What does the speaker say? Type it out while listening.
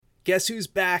Guess who's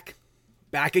back?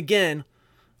 Back again.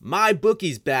 My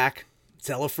bookie's back.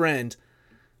 Tell a friend.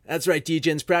 That's right,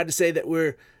 Degens. Proud to say that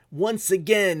we're once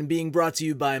again being brought to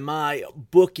you by my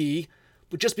bookie.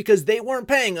 But just because they weren't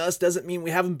paying us doesn't mean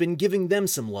we haven't been giving them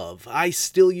some love. I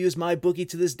still use my bookie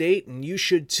to this date, and you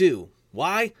should too.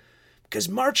 Why? Because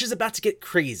March is about to get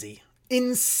crazy.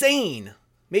 Insane.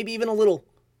 Maybe even a little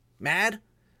mad.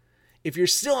 If you're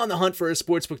still on the hunt for a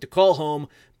sportsbook to call home,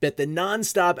 bet the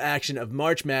non-stop action of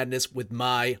March Madness with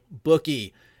my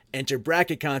bookie. Enter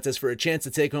bracket contests for a chance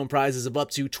to take home prizes of up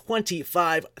to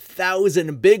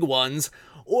 25,000 big ones,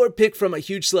 or pick from a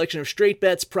huge selection of straight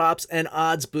bets, props, and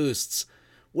odds boosts.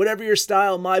 Whatever your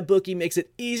style, my bookie makes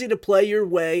it easy to play your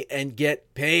way and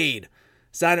get paid.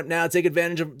 Sign up now, take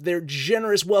advantage of their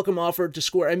generous welcome offer to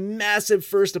score a massive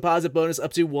first deposit bonus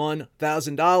up to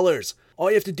 $1,000. All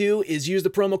you have to do is use the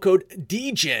promo code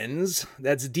DEGENS,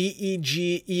 that's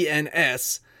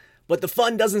DEGENS, but the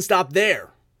fun doesn't stop there.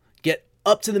 Get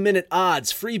up-to-the-minute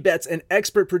odds, free bets, and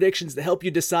expert predictions to help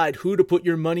you decide who to put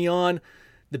your money on.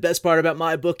 The best part about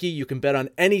MyBookie, you can bet on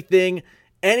anything,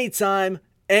 anytime,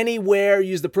 anywhere.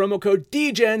 Use the promo code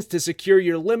DEGENS to secure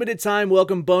your limited-time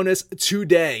welcome bonus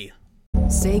today.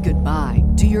 Say goodbye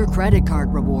to your credit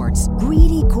card rewards.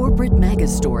 Greedy corporate mega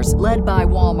stores, led by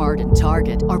Walmart and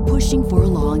Target, are pushing for a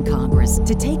law in Congress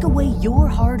to take away your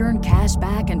hard-earned cash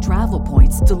back and travel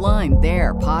points to line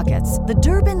their pockets. The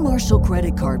Durbin-Marshall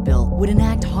credit card bill would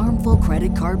enact harmful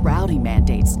credit card routing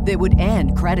mandates that would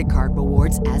end credit card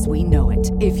rewards as we know it.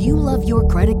 If you love your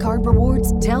credit card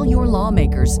rewards, tell your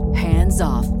lawmakers, hands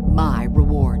off my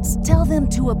rewards. Tell them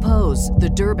to oppose the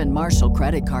Durbin-Marshall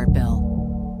credit card bill.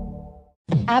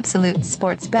 Absolute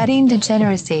sports betting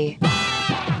degeneracy.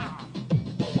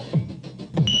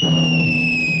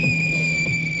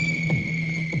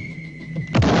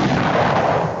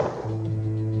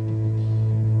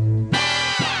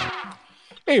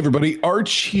 Hey everybody,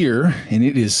 Arch here, and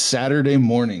it is Saturday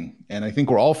morning, and I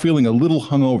think we're all feeling a little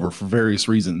hungover for various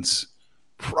reasons.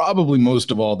 Probably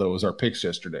most of all, though, was our picks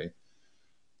yesterday.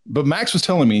 But Max was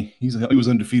telling me he was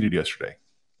undefeated yesterday.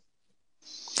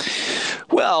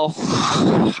 Well,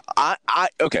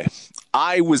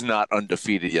 I was not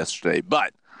undefeated yesterday,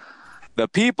 but the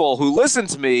people who listen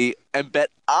to me and bet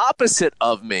opposite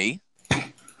of me,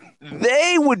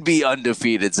 they would be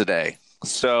undefeated today.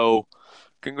 So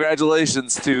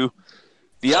congratulations to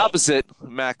the opposite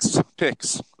Max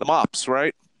picks, the Mops,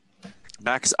 right?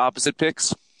 Max opposite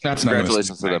picks.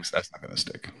 Congratulations to them. That's not going to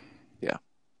stick. Yeah.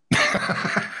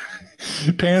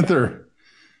 Panther.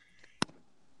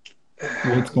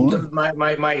 What's going on?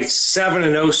 My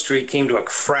 7-0 streak came to a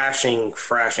crashing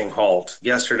halt.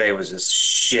 Yesterday was just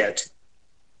shit.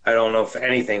 I don't know if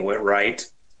anything went right.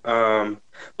 But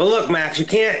look, Max, you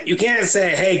can't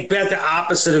say, hey, bet the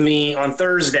opposite of me on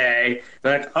Thursday.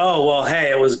 Like, oh, well,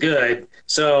 hey, it was good.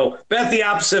 So bet the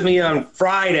opposite of me on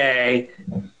Friday,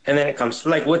 and then it comes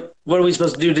like, what are we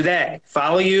supposed to do today?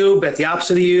 Follow you? Bet the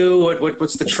opposite of you?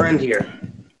 What's the trend here?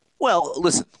 Well,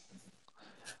 listen,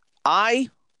 I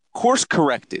course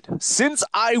corrected. Since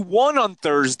I won on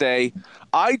Thursday,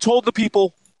 I told the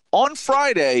people on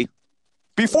Friday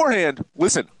beforehand,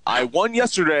 listen, I won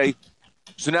yesterday,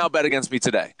 so now bet against me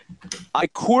today. I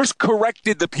course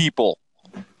corrected the people.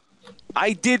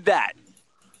 I did that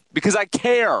because I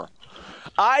care.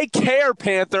 I care,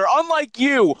 Panther. Unlike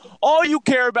you, all you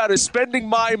care about is spending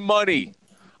my money.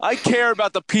 I care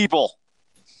about the people.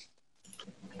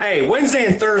 Hey, Wednesday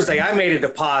and Thursday, I made a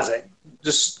deposit.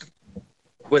 Just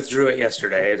withdrew it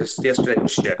yesterday. Yesterday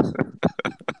was shit.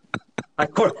 I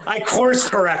course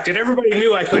corrected. Everybody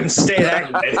knew I couldn't stay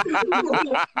that good.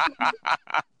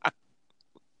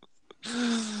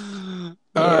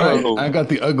 All right, I got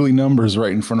the ugly numbers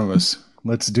right in front of us.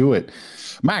 Let's do it.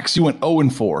 Max, you went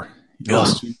 0-4. You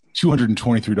lost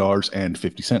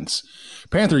 $223.50.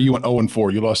 Panther, you went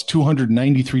 0-4. You lost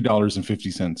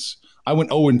 $293.50. I went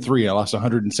 0-3. I lost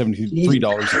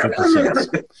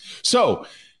 $173.50. So,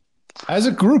 as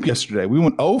a group yesterday, we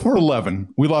went 0 for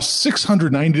 11. We lost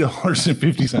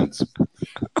 $690.50.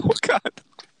 Oh, God.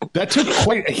 That took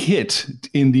quite a hit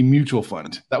in the mutual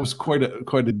fund. That was quite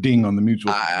a ding on the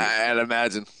mutual fund. I'd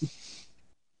imagine.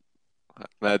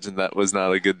 Imagine that was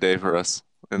not a good day for us.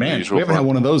 Man, we haven't had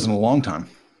one of those in a long time.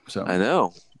 So I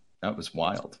know. That was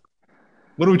wild.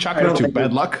 What are we chalking up to?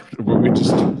 Bad luck? Were we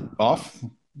just off?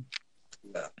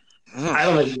 I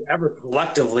don't think we've ever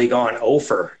collectively gone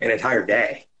over an entire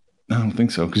day. I don't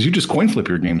think so, because you just coin flip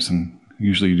your games, and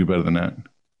usually you do better than that.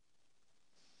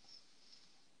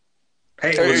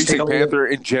 Hey, are you saying Panther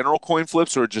in general coin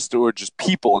flips, or just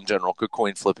people in general could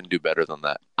coin flip and do better than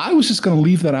that? I was just going to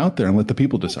leave that out there and let the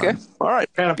people decide. Okay, all right.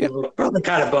 Probably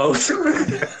kind of both.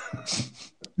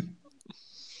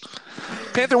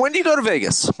 Panther, when do you go to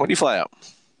Vegas? When do you fly out?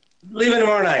 Leaving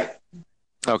tomorrow night.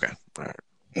 Okay. All right.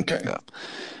 Okay. Yeah.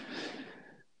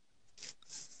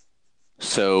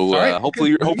 So right.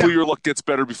 hopefully your luck gets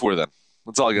better before then.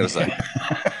 That's all I got to say.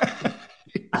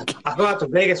 I'll go out to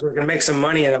Vegas where we can make some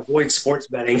money and avoid sports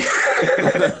betting.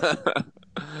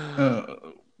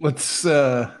 Let's,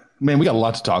 man, we got a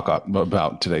lot to talk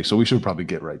about today, so we should probably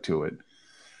get right to it.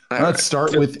 Let's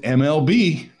start with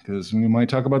MLB because we might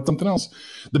talk about something else.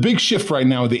 The big shift right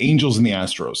now are the Angels and the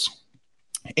Astros.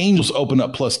 Angels open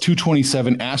up plus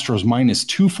 227, Astros minus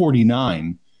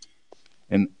 249.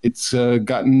 And it's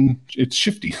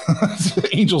shifty.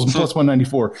 Angels plus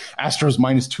 194, Astros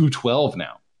minus 212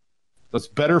 now. That's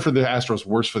better for the Astros,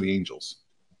 worse for the Angels.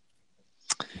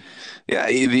 Yeah,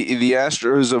 the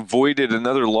Astros avoided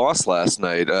another loss last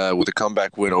night with a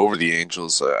comeback win over the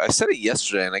Angels. I said it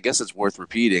yesterday, and I guess it's worth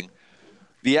repeating.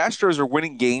 The Astros are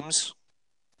winning games,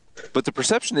 but the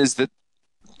perception is that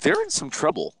they're in some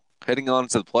trouble heading on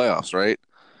to the playoffs, right?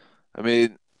 I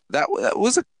mean, that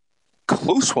was a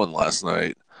close one last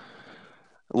night.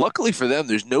 Luckily for them,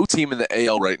 there's no team in the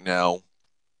AL right now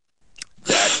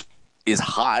that is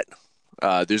hot.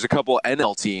 There's a couple of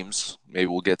NL teams, maybe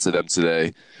we'll get to them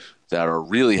today, that are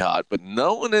really hot, but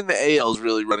no one in the AL is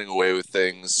really running away with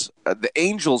things. The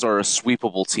Angels are a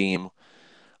sweepable team.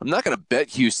 I'm not going to bet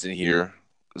Houston here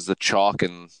because the chalk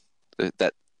and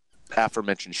that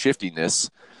aforementioned shiftiness.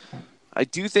 I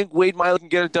do think Wade Miley can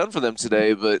get it done for them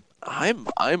today, but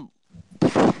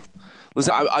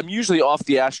listen, I'm usually off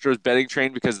the Astros betting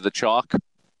train because of the chalk,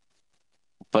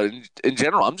 but in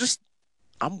general,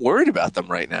 I'm worried about them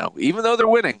right now. Even though they're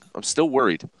winning, I'm still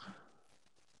worried.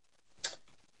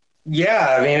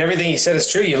 Yeah, I mean, everything you said is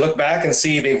true. You look back and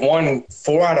see they've won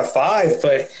 4 out of 5,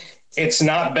 but it's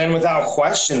not been without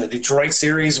question. The Detroit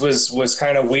series was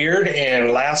kind of weird,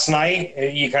 and last night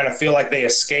you kind of feel like they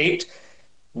escaped.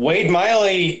 Wade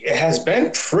Miley has been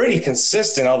pretty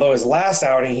consistent, although his last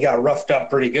outing he got roughed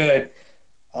up pretty good.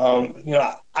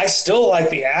 I still like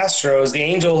the Astros. The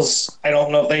Angels, I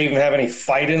don't know if they even have any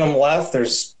fight in them left.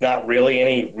 There's not really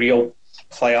any real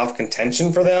playoff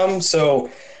contention for them, so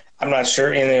I'm not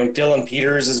sure. And Dylan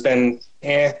Peters has been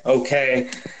okay,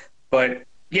 but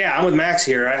yeah, I'm with Max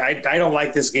here. I don't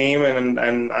like this game,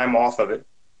 and I'm off of it.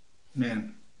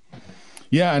 Man,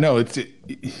 yeah, I know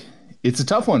it's a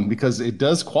tough one because it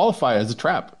does qualify as a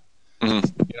trap. Mm-hmm.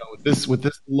 With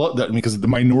this, because the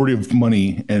minority of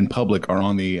money and public are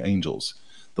on the Angels,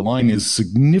 the line is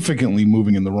significantly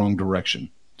moving in the wrong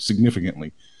direction.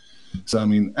 Significantly. So I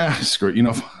mean, screw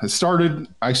it.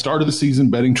 I started the season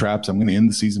betting traps. I'm going to end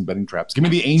the season betting traps. Give me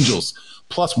the Angels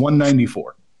plus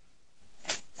 194.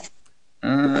 All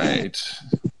right.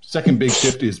 Second big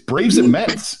shift is Braves and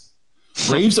Mets.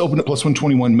 Braves open at plus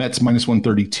 121, Mets minus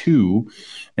 132.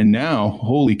 And now,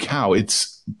 holy cow,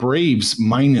 it's Braves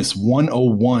minus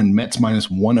 101, Mets minus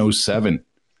 107.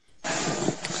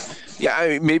 Yeah,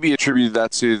 I maybe attribute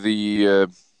that to the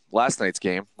last night's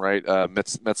game, right?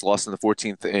 Mets lost in the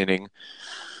 14th inning.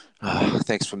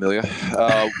 Thanks, Familia.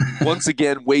 Once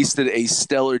again, wasted a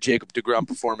stellar Jacob deGrom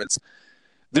performance.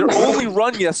 Their only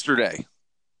run yesterday,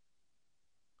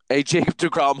 a Jacob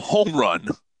deGrom home run.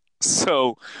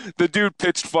 So the dude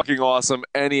pitched fucking awesome,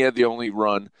 and he had the only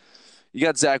run. You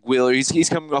got Zach Wheeler. He's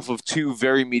coming off of 2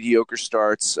 very mediocre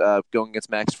starts going against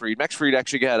Max Fried. Max Fried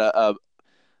actually got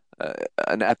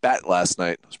an at-bat last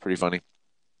night. It was pretty funny.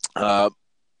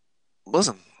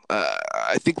 Listen,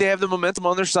 I think they have the momentum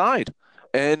on their side.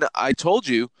 And I told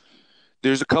you,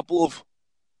 there's a couple of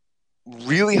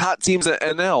really hot teams at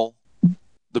NL.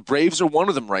 The Braves are one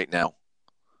of them right now.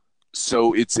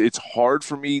 So it's hard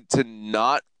for me to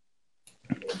not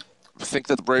think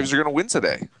that the Braves are going to win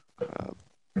today.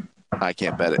 I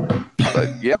can't bet it.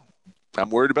 But, yeah, I'm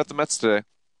worried about the Mets today.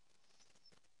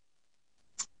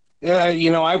 Yeah,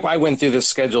 I went through the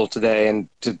schedule today and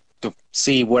to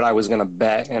see what I was going to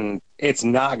bet, and it's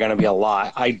not going to be a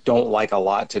lot. I don't like a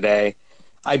lot today.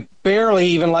 I barely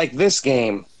even like this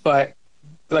game, but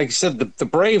like you said, the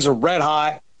Braves are red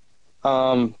hot,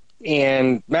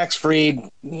 and Max Fried,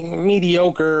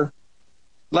 mediocre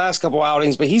last couple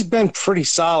outings, but he's been pretty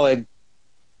solid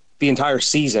the entire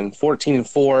season,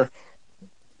 14-4.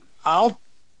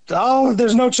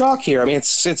 There's no chalk here. I mean,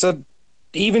 it's a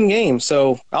even game,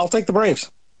 so I'll take the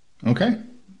Braves. Okay,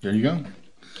 there you go.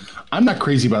 I'm not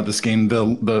crazy about this game.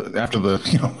 After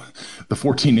the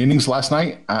 14 innings last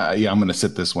night, I'm going to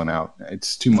sit this one out.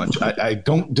 It's too much. I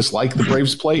don't dislike the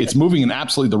Braves play. It's moving in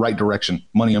absolutely the right direction.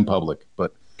 Money in public,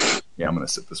 but yeah, I'm going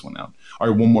to sit this one out. All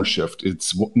right, one more shift.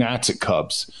 It's Nats at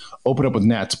Cubs. Open up with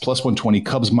Nats plus 120,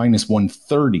 Cubs minus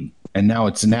 130, and now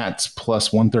it's Nats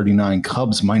plus 139,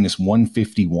 Cubs minus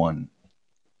 151.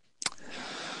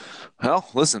 Well,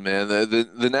 listen, man,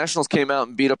 the Nationals came out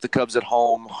and beat up the Cubs at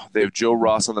home. They have Joe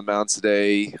Ross on the mound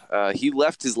today. He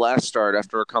left his last start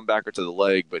after a comebacker to the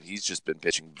leg, but he's just been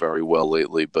pitching very well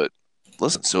lately. But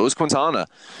listen, so is Quintana.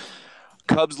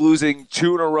 Cubs losing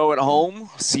 2 in a row at home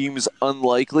seems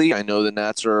unlikely. I know the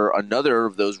Nats are another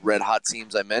of those red-hot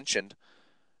teams I mentioned.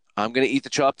 I'm going to eat the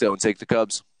chop, though, and take the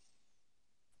Cubs.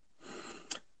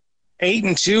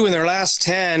 8-2 in their last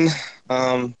 10.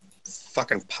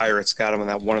 Fucking Pirates got them in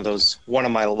that one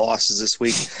of my losses this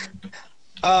week.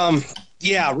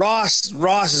 Yeah, Ross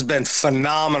has been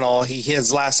phenomenal.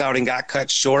 His last outing got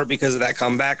cut short because of that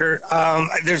comebacker.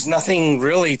 There's nothing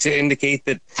really to indicate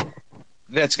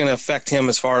that's going to affect him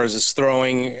as far as his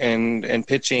throwing and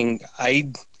pitching.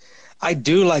 I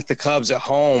do like the Cubs at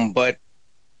home, but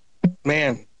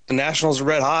man, the Nationals are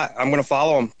red hot. I'm going to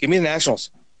follow them. Give me the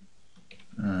Nationals.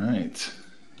 All right.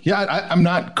 Yeah, I'm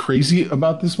not crazy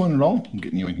about this one at all. I'm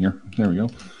getting you in here. There we go.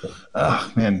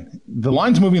 Man, the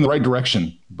line's moving in the right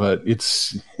direction, but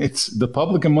it's the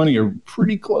public and money are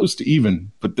pretty close to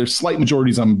even, but there's slight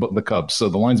majorities on the Cubs, so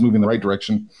the line's moving in the right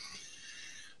direction.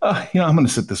 I'm going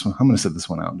to sit this one. I'm going to sit this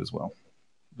one out as well.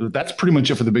 But that's pretty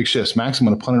much it for the big shifts. Max, I'm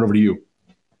going to punt it over to you.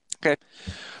 Okay.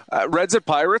 Reds at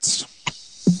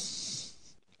Pirates.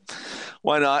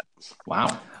 Why not?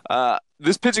 Wow.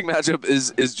 This pitching matchup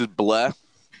is just bleh.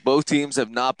 Both teams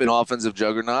have not been offensive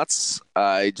juggernauts.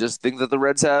 I just think that the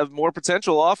Reds have more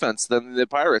potential offense than the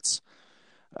Pirates.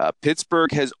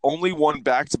 Pittsburgh has only won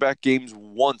back-to-back games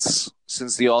once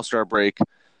since the All-Star break.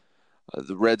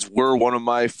 The Reds were one of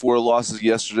my 4 losses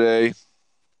yesterday.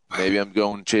 Maybe I'm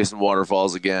going chasing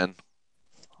waterfalls again.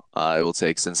 I will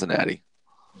take Cincinnati.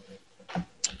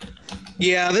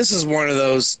 Yeah, this is one of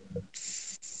those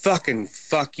fucking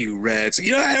fuck you, Reds.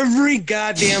 Every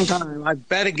goddamn time I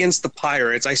bet against the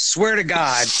Pirates, I swear to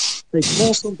God, they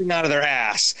pull something out of their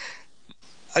ass.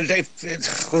 I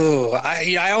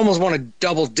almost want to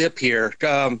double dip here.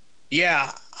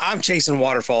 Yeah, I'm chasing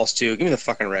waterfalls too. Give me the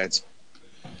fucking Reds.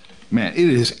 Man, it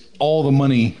is all the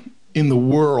money in the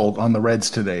world on the Reds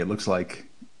today, it looks like.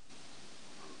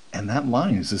 And that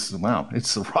line is just, wow,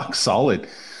 it's rock solid.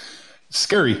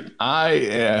 Scary.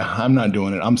 I'm not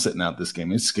doing it. I'm sitting out this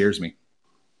game. It scares me.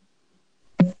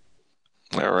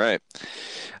 All right.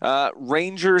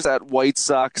 Rangers at White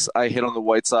Sox. I hit on the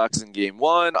White Sox in game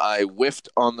 1. I whiffed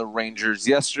on the Rangers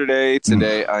yesterday.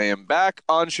 Today I am back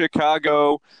on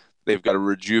Chicago. They've got a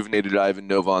rejuvenated Ivan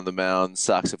Nova on the mound.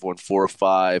 Sox have won 4 of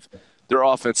 5. Their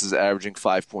offense is averaging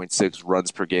 5.6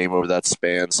 runs per game over that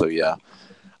span. So, yeah,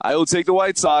 I will take the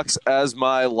White Sox as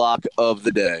my lock of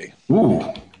the day. Ooh.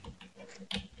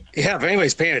 Yeah, if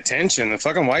anybody's paying attention, the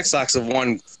fucking White Sox have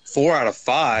won 4 out of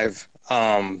 5.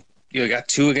 Got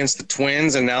 2 against the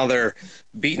Twins, and now they're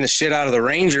beating the shit out of the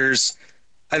Rangers.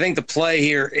 I think the play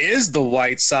here is the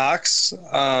White Sox,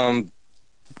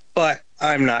 but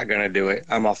I'm not going to do it.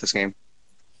 I'm off this game.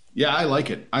 Yeah, I like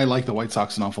it. I like the White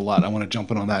Sox an awful lot. I want to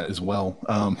jump in on that as well.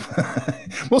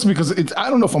 Mostly because I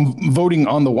don't know if I'm voting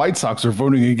on the White Sox or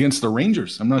voting against the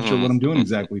Rangers. I'm not sure what I'm doing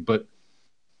exactly, but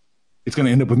it's going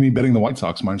to end up with me betting the White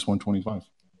Sox minus 125.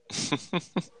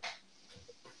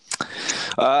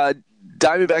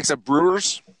 Diamondbacks at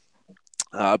Brewers.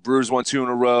 Brewers won 2 in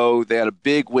a row. They had a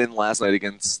big win last night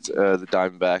against the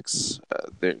Diamondbacks.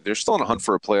 They're still in a hunt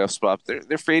for a playoff spot.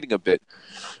 They're fading a bit.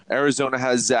 Arizona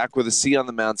has Zach with a C on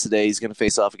the mound today. He's going to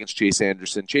face off against Chase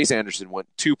Anderson. Chase Anderson went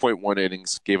 2.1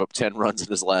 innings, gave up 10 runs in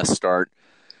his last start.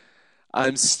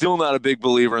 I'm still not a big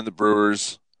believer in the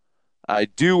Brewers. I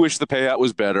do wish the payout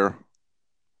was better,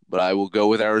 but I will go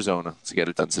with Arizona to get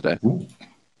it done today.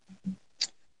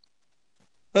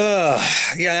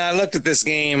 Yeah, I looked at this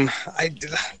game.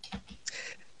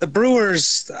 The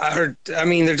Brewers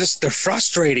they're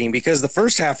frustrating because the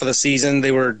first half of the season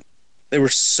they were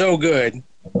so good.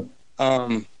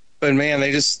 But man,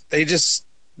 they just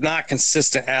not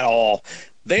consistent at all.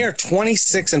 They are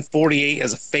 26-48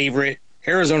 as a favorite.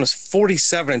 Arizona's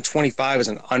 47-25 as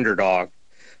an underdog.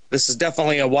 This is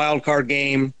definitely a wild card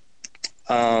game.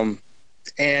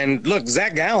 And look,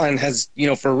 Zach Gallen has,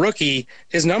 for a rookie,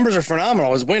 his numbers are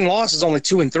phenomenal. His win-loss is only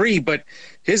 2-3, but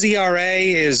his ERA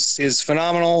is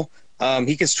phenomenal.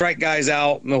 He can strike guys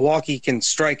out. Milwaukee can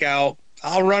strike out.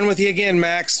 I'll run with you again,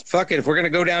 Max. Fuck it. If we're going to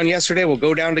go down yesterday, we'll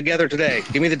go down together today.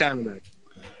 Give me the Diamondbacks.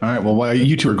 All right. Well, while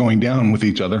you two are going down with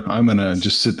each other, I'm going to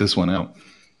just sit this one out.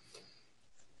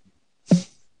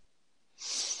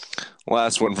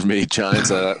 Last one for me, Giants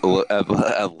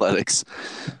Athletics.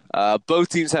 Both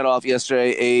teams had off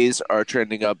yesterday. A's are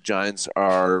trending up. Giants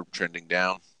are trending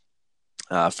down.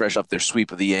 Fresh off their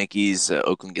sweep of the Yankees,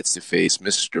 Oakland gets to face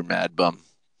Mr. Mad Bum.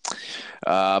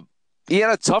 He had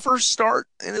a tougher start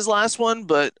in his last one,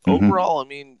 but overall, I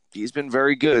mean, he's been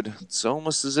very good. It's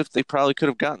almost as if they probably could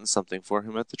have gotten something for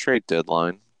him at the trade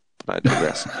deadline. But I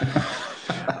digress.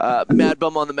 Mad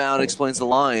Bum on the mound explains the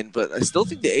line, but I still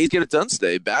think the A's get it done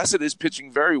today. Bassett is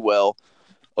pitching very well.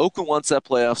 Oakland wants that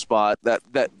playoff spot, that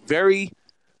very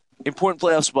important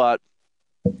playoff spot,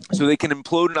 so they can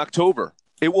implode in October.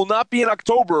 It will not be in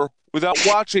October without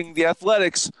watching the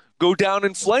Athletics go down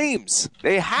in flames.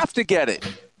 They have to get it.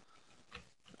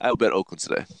 I'll bet Oakland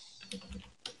today.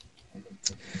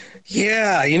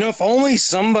 Yeah, if only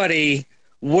somebody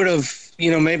would have,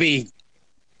 maybe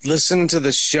listened to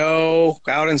the show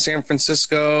out in San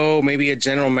Francisco, maybe a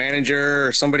general manager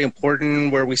or somebody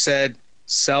important where we said,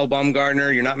 sell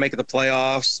Bumgarner, you're not making the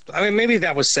playoffs. I mean, maybe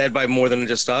that was said by more than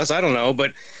just us. I don't know.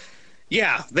 But,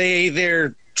 yeah,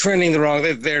 they're trending the wrong.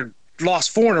 They're lost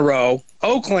 4 in a row.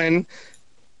 Oakland,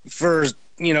 for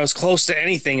as close to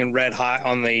anything in red hot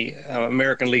on the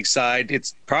American League side,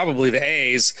 it's probably the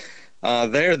A's.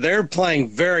 They're playing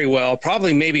very well,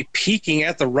 probably maybe peaking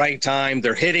at the right time.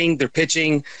 They're hitting, they're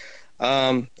pitching.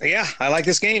 Yeah, I like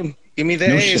this game. Give me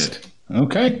the A's. Shit.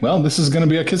 Okay, well, this is going to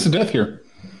be a kiss of death here.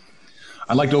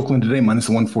 I liked Oakland today, minus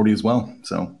 140 as well.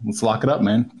 So let's lock it up,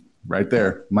 man. Right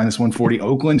there, minus 140.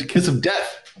 Oakland, kiss of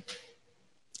death.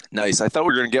 Nice. I thought we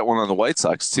were going to get one on the White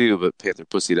Sox too, but Panther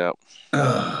pussied out.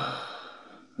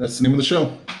 That's the name of the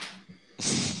show.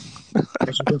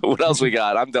 What else we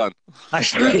got? I'm done.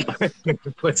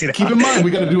 Keep in mind,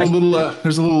 we got to do a little.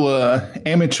 There's a little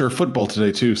amateur football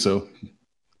today too. So.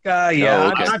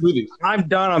 Yeah, okay. I'm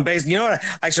done on base. You know what?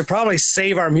 I should probably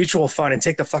save our mutual fund and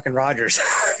take the fucking Rogers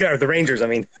or the Rangers. I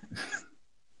mean.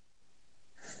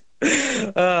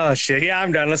 Oh shit! Yeah,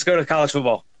 I'm done. Let's go to college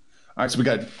football. All right, so we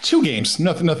got 2 games,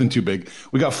 nothing too big.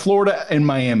 We got Florida and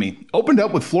Miami. Opened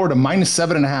up with Florida minus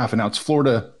 7.5, and now it's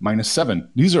Florida minus 7.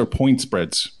 These are point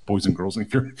spreads, boys and girls.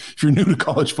 If you're new to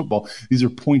college football, these are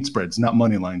point spreads, not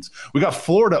money lines. We got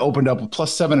Florida opened up with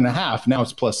plus 7.5. Now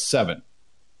it's plus 7.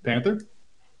 Panther?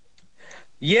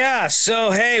 Yeah, so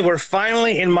hey, we're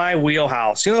finally in my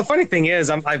wheelhouse. The funny thing is,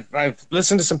 I've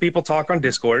listened to some people talk on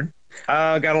Discord.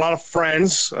 Got a lot of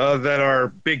friends that are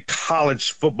big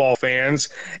college football fans.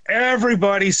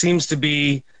 Everybody seems to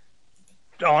be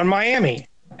on Miami,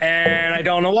 and I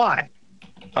don't know why.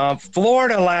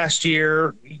 Florida last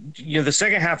year, the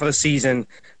second half of the season,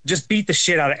 just beat the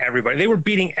shit out of everybody. They were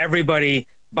beating everybody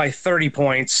by 30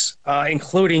 points,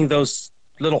 including those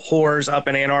little whores up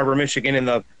in Ann Arbor, Michigan in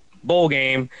the bowl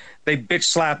game. They bitch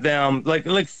slapped them.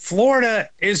 Like Florida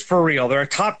is for real. They're a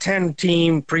top 10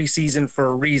 team preseason for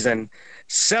a reason.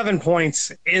 7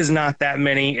 points is not that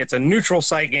many. It's a neutral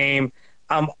site game.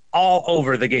 I'm all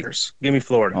over the Gators. Give me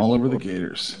Florida. All over the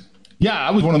Gators. Yeah,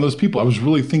 I was one of those people. I was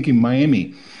really thinking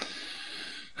Miami.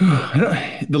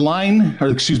 The line, or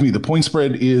excuse me, the point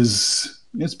spread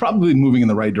it's probably moving in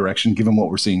the right direction given what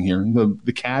we're seeing here.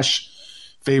 The cash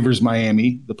favors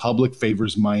Miami. The public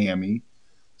favors Miami.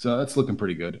 So that's looking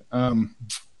pretty good.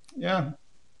 Yeah. You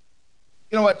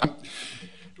know what?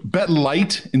 Bet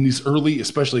light in these early,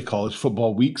 especially college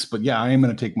football weeks. But yeah, I am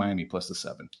going to take Miami plus the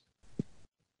 7.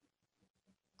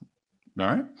 All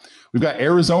right. We've got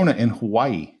Arizona and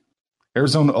Hawaii.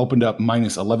 Arizona opened up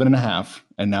minus 11.5,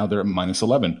 and now they're at minus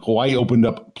 11. Hawaii opened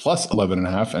up plus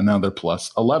 11.5, and now they're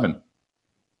plus 11.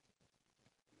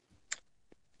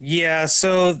 Yeah,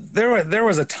 so there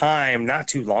was a time not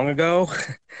too long ago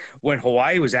when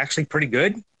Hawaii was actually pretty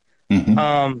good. Mm-hmm.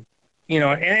 And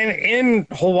in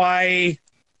Hawaii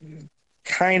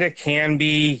kind of can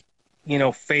be,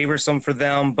 favorsome for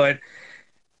them, but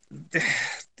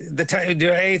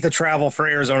the travel for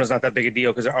Arizona is not that big a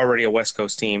deal because they're already a West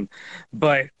Coast team.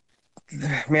 But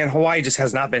man, Hawaii just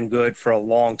has not been good for a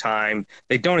long time.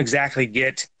 They don't exactly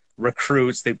get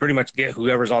recruits. They pretty much get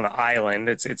whoever's on the island.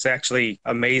 It's actually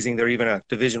amazing they're even a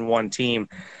Division I team.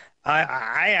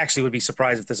 I actually would be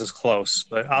surprised if this is close,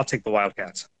 but I'll take the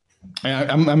Wildcats.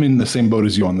 I'm in the same boat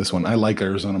as you on this one. I like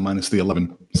Arizona minus the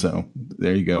 11. So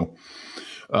there you go.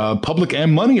 Public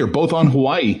and money are both on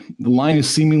Hawaii. The line is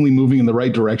seemingly moving in the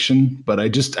right direction, but I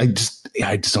just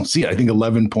don't see it. I think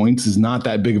 11 points is not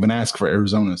that big of an ask for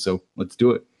Arizona. So let's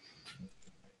do it.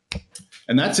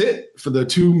 And that's it for the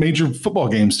 2 major football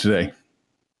games today.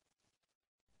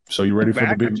 So you ready for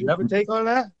the big? Do you have a take on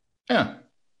that? Yeah.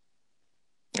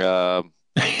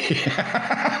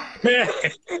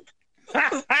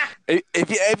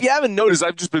 If you haven't noticed,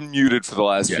 I've just been muted for the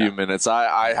last few minutes.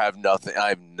 I have nothing. I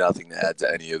have nothing to add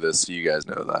to any of this. So you guys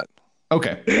know that.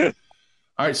 Okay.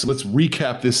 All right. So let's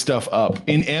recap this stuff up.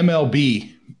 In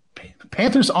MLB,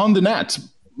 Panthers on the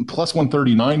Nats plus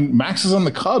 139. Max is on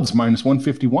the Cubs minus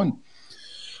 151.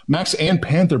 Max and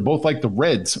Panther both like the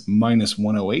Reds minus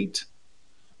 108.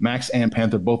 Max and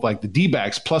Panther both like the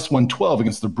D-backs plus 112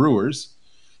 against the Brewers.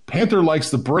 Panther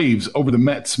likes the Braves over the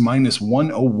Mets minus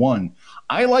 101.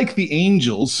 I like the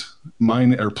Angels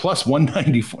plus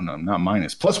 194. No, not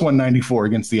minus. Plus 194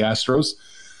 against the Astros.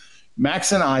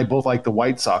 Max and I both like the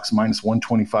White Sox minus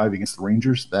 125 against the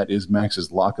Rangers. That is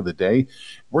Max's lock of the day.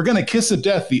 We're going to kiss of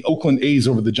death the Oakland A's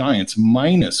over the Giants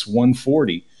minus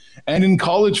 140. And in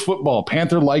college football,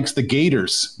 Panther likes the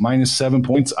Gators minus 7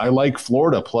 points. I like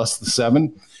Florida plus the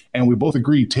 7. And we both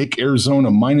agree take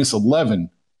Arizona minus 11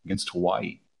 against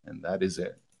Hawaii. And that is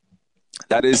it.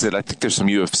 That is it. I think there's some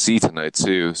UFC tonight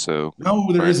too. So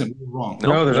no, there isn't. We're wrong.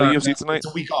 No, there's no UFC tonight. It's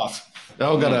a week off. They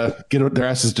all gotta get their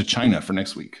asses to China for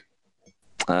next week.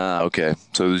 Okay.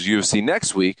 So there's UFC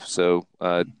next week. So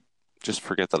just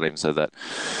forget that I even said that.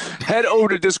 Head over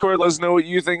to Discord. Let us know what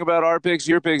you think about our picks,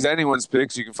 your picks, anyone's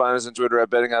picks. You can find us on Twitter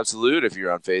at Betting Absolute. If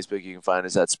you're on Facebook, you can find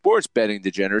us at Sports Betting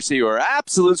Degeneracy or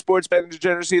Absolute Sports Betting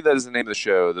Degeneracy. That is the name of the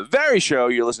show. The very show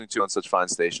you're listening to on such fine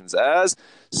stations as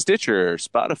Stitcher,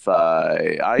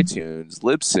 Spotify, iTunes,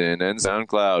 Libsyn, and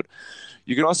SoundCloud.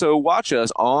 You can also watch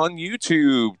us on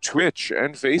YouTube, Twitch,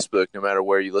 and Facebook, no matter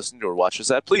where you listen to or watch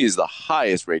us at. Please, the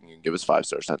highest rating you can give us, 5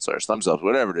 stars, 10 stars, thumbs up,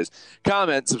 whatever it is.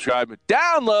 Comment, subscribe,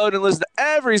 download, and listen to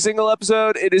every single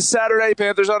episode. It is Saturday.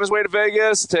 Panthers on his way to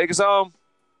Vegas. Take us home.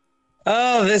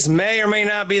 Oh, this may or may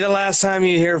not be the last time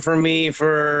you hear from me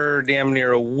for damn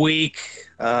near a week.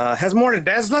 Has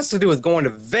less to do with going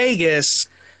to Vegas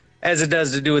as it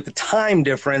does to do with the time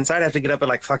difference. I'd have to get up at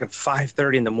like fucking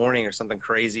 5:30 in the morning or something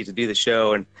crazy to do the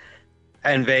show. And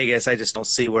in Vegas, I just don't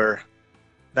see where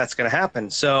that's going to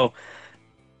happen. So,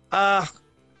 I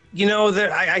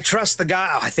trust the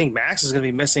guy. I think Max is going to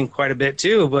be missing quite a bit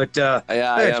too. But yeah,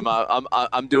 I am.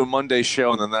 I'm doing Monday's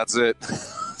show, and then that's it.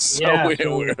 So yeah,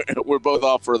 we're both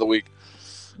off for the week.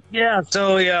 Yeah.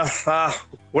 So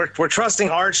we're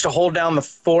trusting Arch to hold down the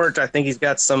fort. I think he's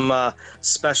got some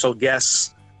special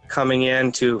guests coming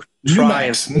in to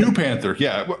try New Panther.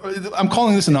 Yeah, I'm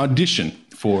calling this an audition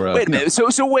for. Wait a minute. So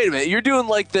wait a minute. You're doing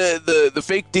like the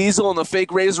fake Diesel and the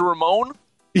fake Razor Ramon.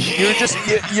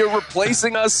 You're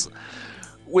replacing us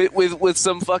with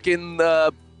some fucking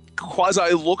quasi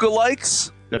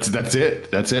lookalikes. That's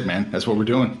it. That's it, man. That's what we're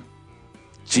doing.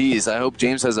 Jeez, I hope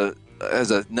James has a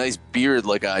nice beard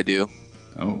like I do.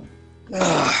 Oh.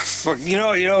 For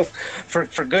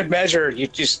good measure, you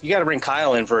got to bring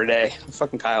Kyle in for a day.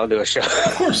 Fucking Kyle do a show.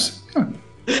 Of course.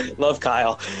 Love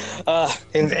Kyle,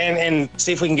 and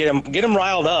see if we can get him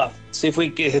riled up. See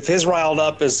if his riled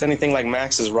up is anything like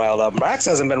Max is riled up. Max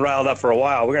hasn't been riled up for a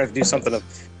while. We're gonna have to do something to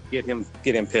get him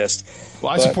pissed.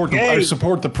 Well, I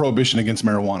support the prohibition against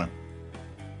marijuana.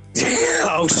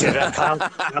 Oh shit, Kyle.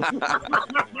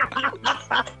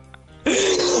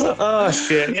 Oh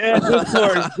shit! Yeah,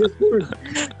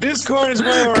 Discord is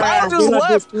where we're Kyle at. just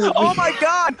left. Oh my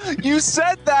god! You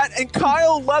said that, and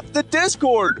Kyle left the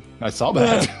Discord. I saw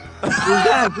that.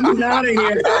 He's out of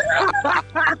here.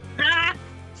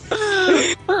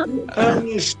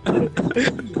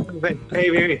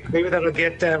 Maybe that'll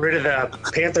get rid of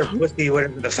the Panther pussy,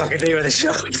 whatever the fucking name of the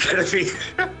show is gonna be.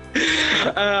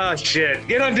 Oh shit!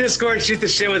 Get on Discord, shoot the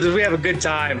shit with us. We have a good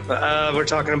time. We're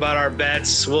talking about our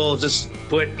bets. We'll just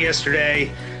put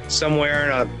yesterday somewhere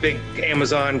in a big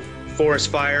Amazon forest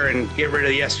fire and get rid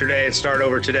of yesterday and start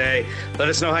over today. Let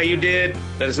us know how you did.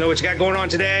 Let us know what you got going on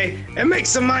today, and make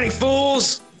some money,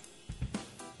 fools.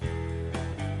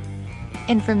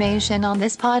 Information on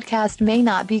this podcast may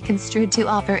not be construed to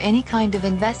offer any kind of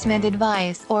investment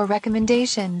advice or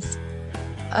recommendations.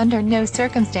 Under no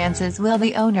circumstances will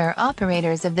the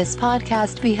owner-operators of this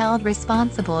podcast be held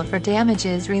responsible for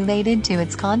damages related to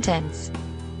its contents,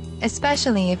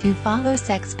 especially if you follow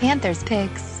Sex Panthers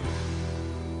picks.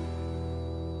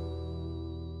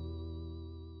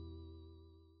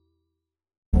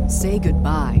 Say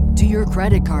goodbye to your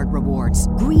credit card rewards.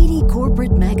 Greedy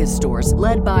corporate mega stores,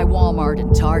 led by Walmart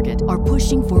and Target, are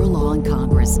pushing for a law in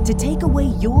Congress to take away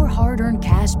your hard-earned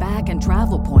cash back and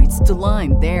travel points to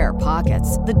line their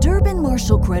pockets. The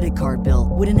Durbin-Marshall credit card bill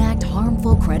would enact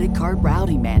harmful credit card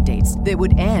routing mandates that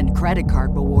would end credit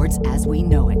card rewards as we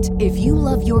know it. If you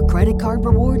love your credit card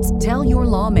rewards, tell your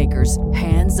lawmakers,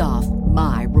 hands off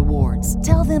my rewards.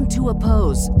 Tell them to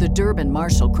oppose the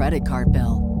Durbin-Marshall credit card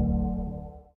bill.